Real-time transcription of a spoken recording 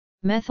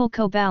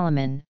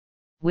Methylcobalamin,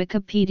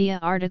 Wikipedia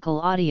article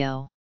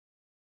audio.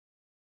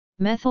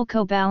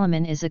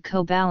 Methylcobalamin is a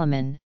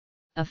cobalamin,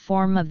 a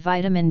form of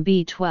vitamin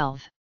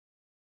B12.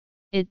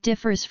 It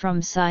differs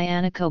from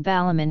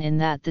cyanocobalamin in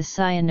that the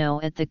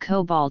cyano at the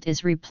cobalt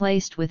is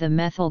replaced with a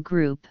methyl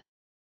group.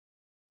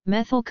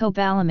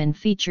 Methylcobalamin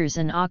features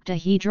an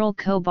octahedral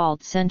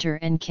cobalt center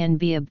and can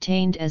be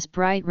obtained as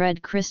bright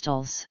red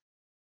crystals.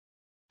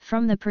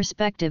 From the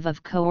perspective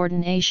of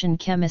coordination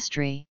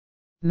chemistry,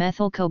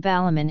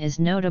 methylcobalamin is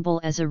notable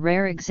as a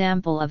rare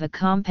example of a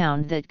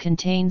compound that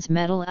contains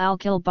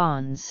metal-alkyl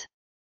bonds.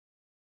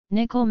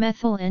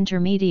 Nickel-methyl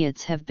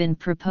intermediates have been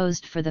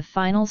proposed for the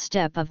final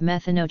step of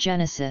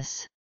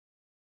methanogenesis.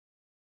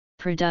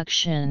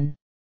 Production.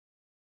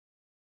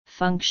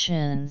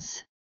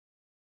 Functions.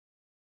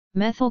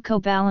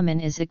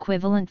 Methylcobalamin is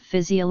equivalent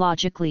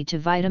physiologically to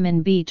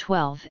vitamin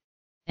B12,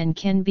 and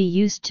can be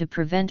used to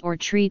prevent or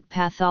treat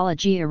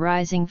pathology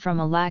arising from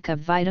a lack of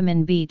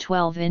vitamin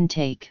B12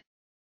 intake.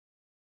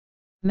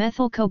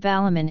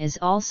 Methylcobalamin is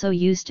also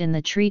used in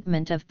the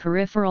treatment of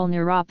peripheral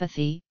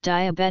neuropathy,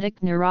 diabetic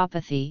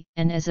neuropathy,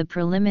 and as a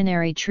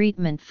preliminary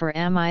treatment for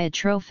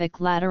amyotrophic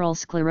lateral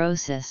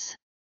sclerosis.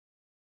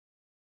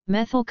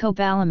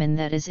 Methylcobalamin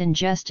that is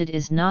ingested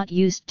is not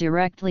used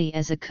directly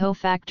as a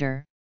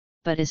cofactor,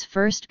 but is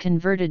first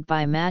converted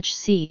by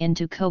MACH-C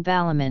into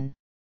cobalamin.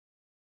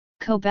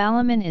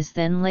 Cobalamin is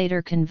then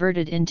later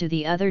converted into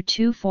the other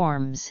two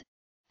forms,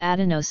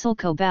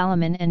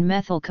 adenosylcobalamin and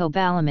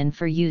methylcobalamin,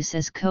 for use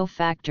as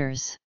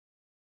cofactors.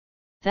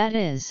 That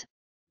is,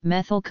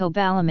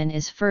 methylcobalamin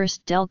is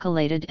first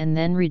delcolated and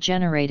then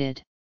regenerated.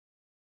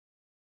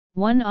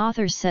 One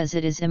author says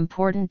it is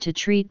important to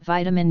treat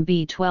vitamin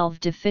B12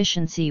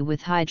 deficiency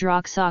with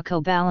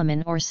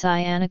hydroxycobalamin or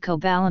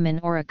cyanocobalamin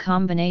or a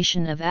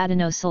combination of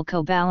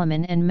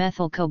adenosylcobalamin and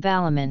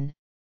methylcobalamin,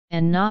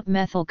 and not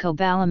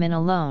methylcobalamin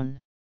alone.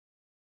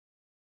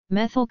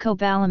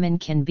 Methylcobalamin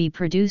can be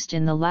produced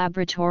in the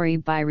laboratory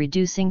by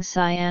reducing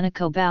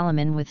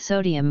cyanocobalamin with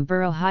sodium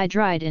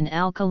borohydride in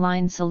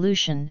alkaline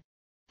solution,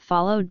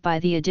 followed by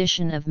the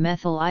addition of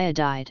methyl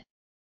iodide.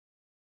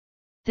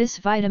 This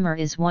vitamer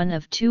is one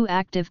of two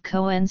active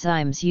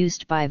coenzymes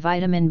used by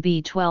vitamin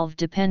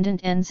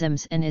B12-dependent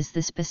enzymes and is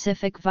the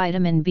specific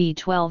vitamin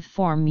B12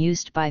 form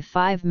used by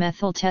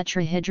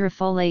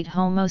 5-methyltetrahydrofolate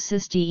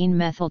homocysteine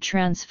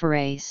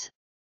methyltransferase,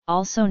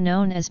 also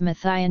known as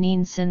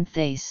methionine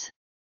synthase.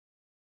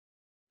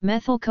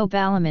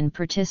 Methylcobalamin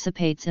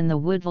participates in the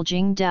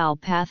Woodville-Jingdal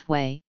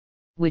pathway,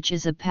 which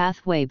is a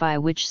pathway by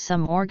which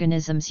some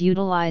organisms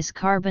utilize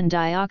carbon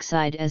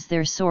dioxide as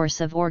their source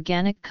of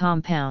organic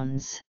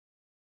compounds.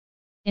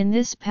 In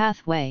this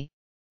pathway,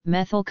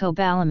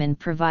 methylcobalamin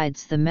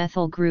provides the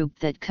methyl group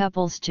that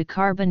couples to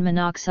carbon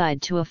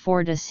monoxide to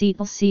afford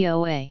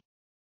acetyl-CoA.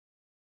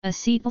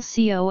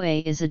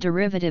 Acetyl-CoA is a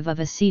derivative of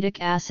acetic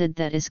acid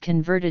that is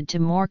converted to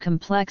more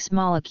complex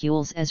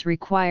molecules as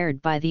required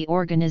by the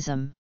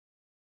organism.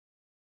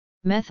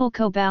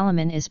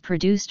 Methylcobalamin is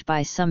produced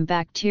by some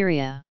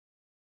bacteria.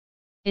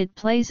 It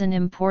plays an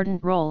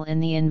important role in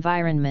the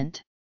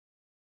environment.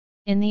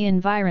 In the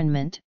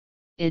environment,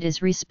 it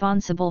is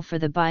responsible for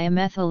the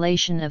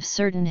biomethylation of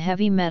certain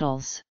heavy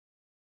metals.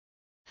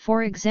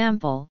 For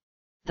example,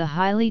 the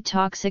highly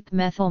toxic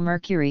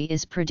methylmercury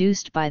is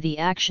produced by the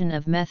action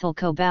of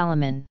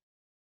methylcobalamin.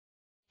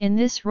 In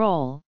this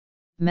role,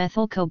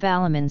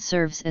 methylcobalamin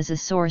serves as a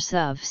source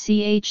of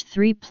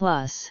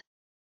CH3+.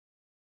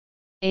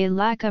 A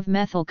lack of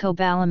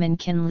methylcobalamin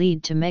can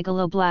lead to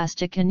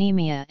megaloblastic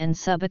anemia and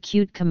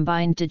subacute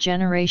combined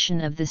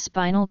degeneration of the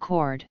spinal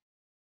cord.